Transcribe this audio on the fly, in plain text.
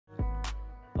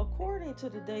According to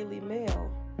the Daily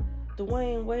Mail,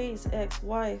 Dwyane Wade's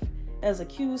ex-wife has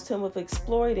accused him of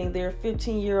exploiting their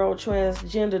 15-year-old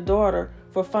transgender daughter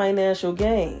for financial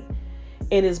gain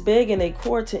and is begging a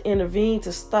court to intervene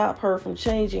to stop her from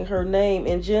changing her name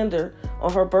and gender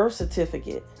on her birth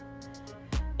certificate.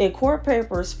 In court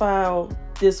papers filed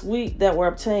this week that were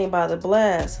obtained by The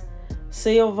Blast,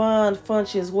 Dwyane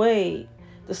Funches Wade,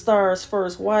 the star's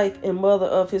first wife and mother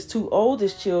of his two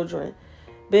oldest children,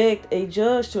 begged a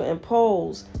judge to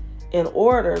impose an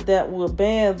order that would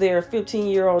ban their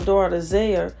 15-year-old daughter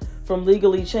Zaya from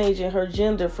legally changing her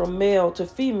gender from male to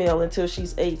female until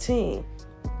she's 18.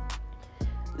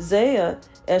 Zaya,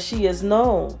 as she is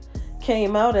known,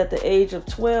 came out at the age of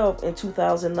 12 in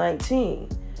 2019,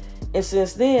 and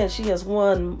since then she has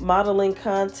won modeling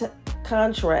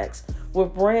contracts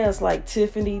with brands like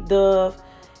Tiffany, Dove,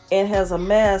 and has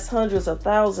amassed hundreds of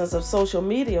thousands of social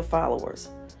media followers.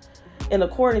 And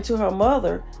according to her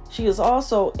mother, she is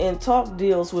also in talk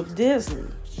deals with Disney.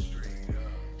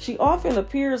 She often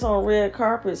appears on red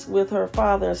carpets with her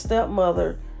father and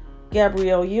stepmother,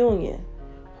 Gabrielle Union,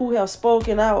 who have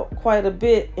spoken out quite a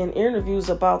bit in interviews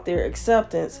about their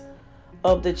acceptance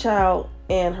of the child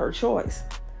and her choice.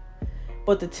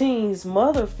 But the teen's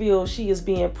mother feels she is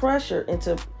being pressured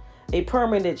into a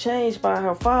permanent change by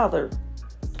her father,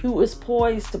 who is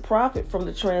poised to profit from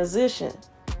the transition.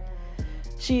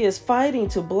 She is fighting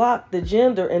to block the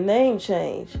gender and name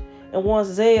change and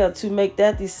wants Zaya to make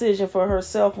that decision for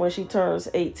herself when she turns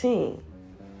 18.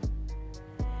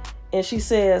 And she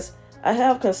says, "I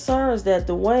have concerns that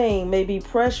Dwyane may be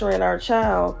pressuring our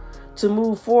child to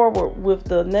move forward with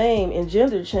the name and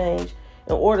gender change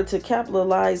in order to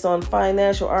capitalize on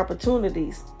financial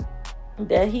opportunities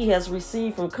that he has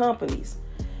received from companies."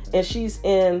 And she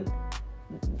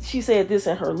said this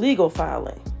in her legal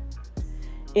filing.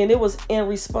 And it was in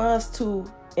response to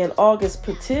an August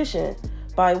petition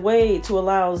by Wade to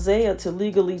allow Zaya to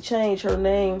legally change her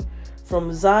name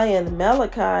from Zion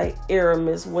Malachi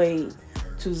Aramis Wade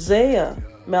to Zaya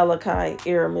Malachi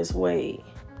Aramis Wade.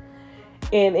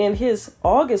 And in his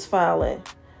August filing,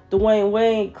 Dwyane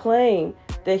Wade claimed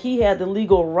that he had the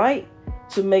legal right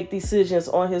to make decisions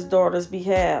on his daughter's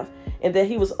behalf and that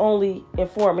he was only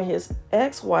informing his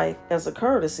ex-wife as a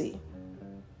courtesy.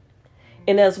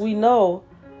 And as we know,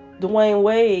 Dwyane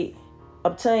Wade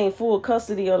obtained full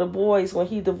custody of the boys when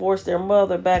he divorced their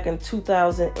mother back in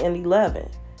 2011.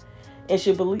 And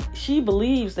she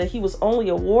believes that he was only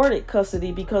awarded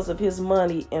custody because of his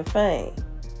money and fame.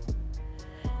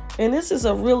 And this is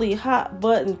a really hot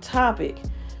button topic.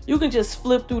 You can just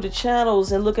flip through the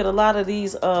channels and look at a lot of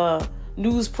these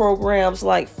news programs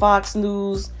like Fox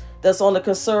News that's on the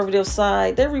conservative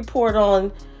side. They report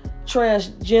on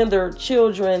transgender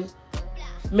children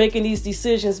making these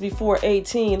decisions before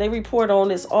 18. They report on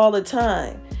this all the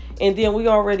time. And then we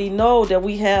already know that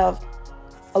we have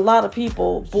a lot of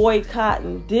people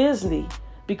boycotting Disney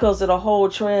because of the whole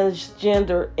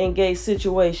transgender and gay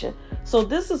situation. So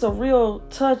this is a real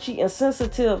touchy and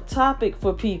sensitive topic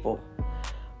for people.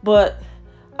 But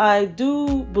I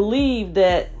do believe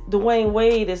that Dwyane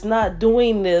Wade is not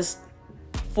doing this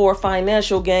for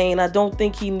financial gain. I don't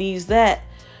think he needs that.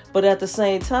 But at the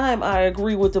same time, I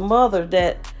agree with the mother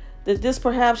that this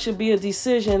perhaps should be a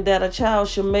decision that a child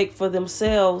should make for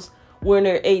themselves when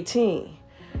they're 18.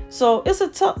 So it's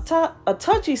a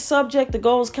touchy subject that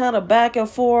goes kind of back and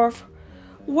forth.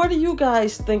 What do you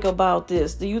guys think about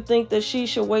this? Do you think that she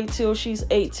should wait till she's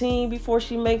 18 before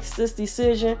she makes this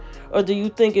decision? Or do you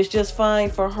think it's just fine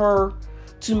for her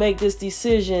to make this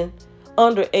decision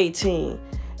under 18?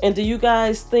 And do you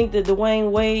guys think that Dwyane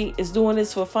Wade is doing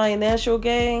this for financial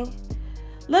gain?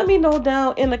 Let me know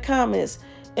down in the comments.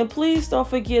 And please don't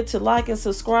forget to like and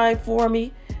subscribe for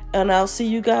me. And I'll see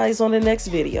you guys on the next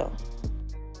video.